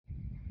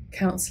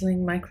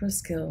Counselling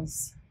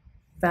Microskills,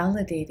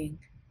 validating.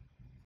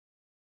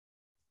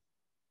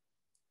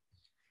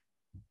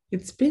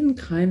 It's been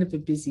kind of a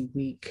busy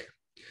week.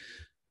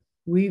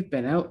 We've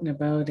been out and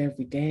about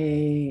every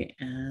day,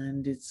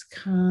 and it's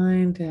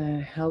kind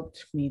of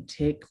helped me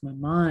take my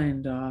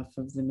mind off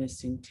of the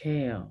missing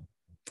tail.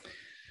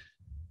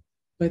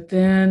 But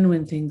then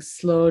when things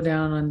slow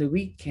down on the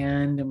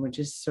weekend and we're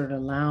just sort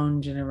of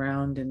lounging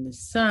around in the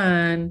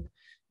sun,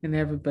 and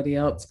everybody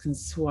else can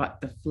swat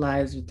the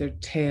flies with their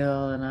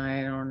tail, and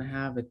I don't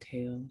have a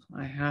tail,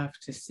 I have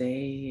to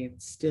say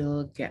it's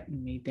still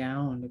getting me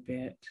down a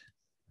bit.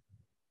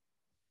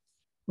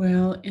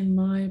 Well, in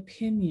my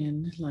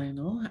opinion,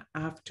 Lionel,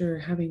 after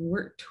having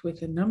worked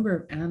with a number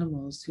of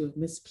animals who have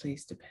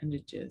misplaced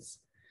appendages,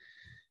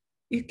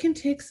 it can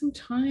take some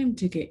time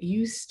to get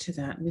used to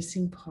that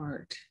missing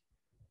part.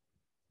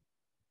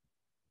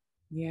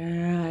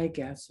 Yeah, I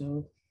guess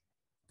so.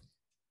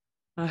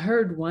 I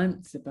heard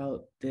once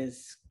about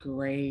this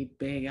great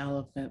big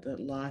elephant that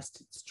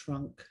lost its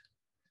trunk.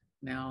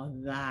 Now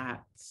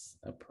that's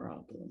a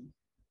problem.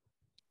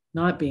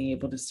 Not being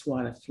able to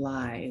swat a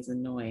fly is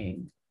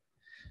annoying,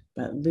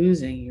 but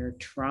losing your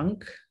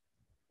trunk,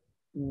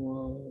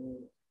 whoa.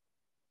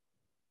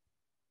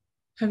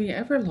 Have you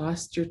ever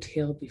lost your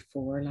tail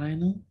before,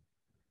 Lionel?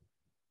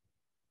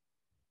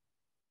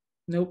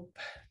 Nope.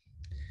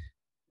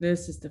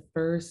 This is the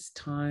first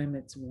time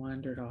it's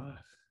wandered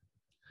off.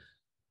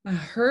 I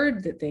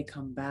heard that they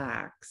come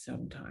back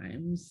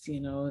sometimes.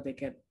 They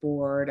get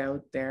bored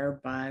out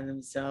there by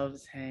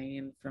themselves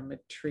hanging from a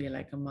tree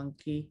like a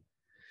monkey,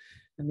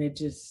 and they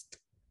just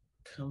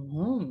come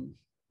home.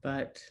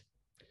 But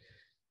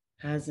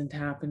hasn't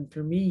happened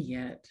for me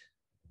yet.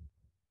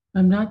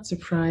 I'm not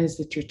surprised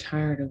that you're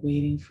tired of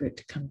waiting for it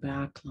to come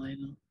back,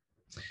 Lionel.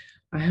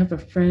 I have a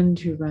friend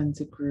who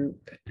runs a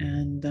group,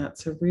 and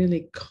that's a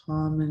really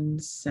common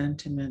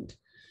sentiment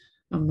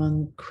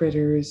among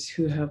critters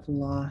who have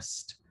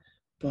lost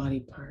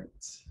body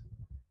parts.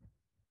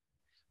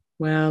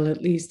 Well,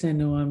 at least I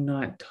know I'm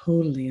not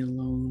totally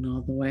alone,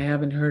 although I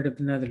haven't heard of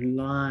another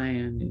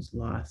lion who's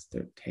lost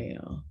their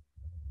tail.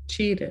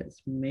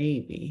 Cheetahs,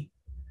 maybe,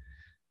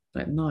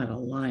 but not a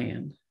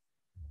lion.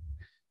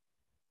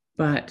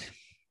 But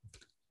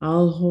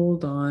I'll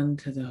hold on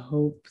to the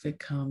hope that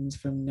comes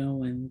from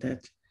knowing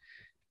that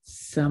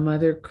some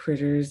other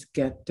critters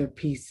get their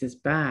pieces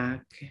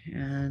back,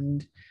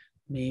 and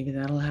maybe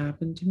that'll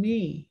happen to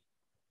me.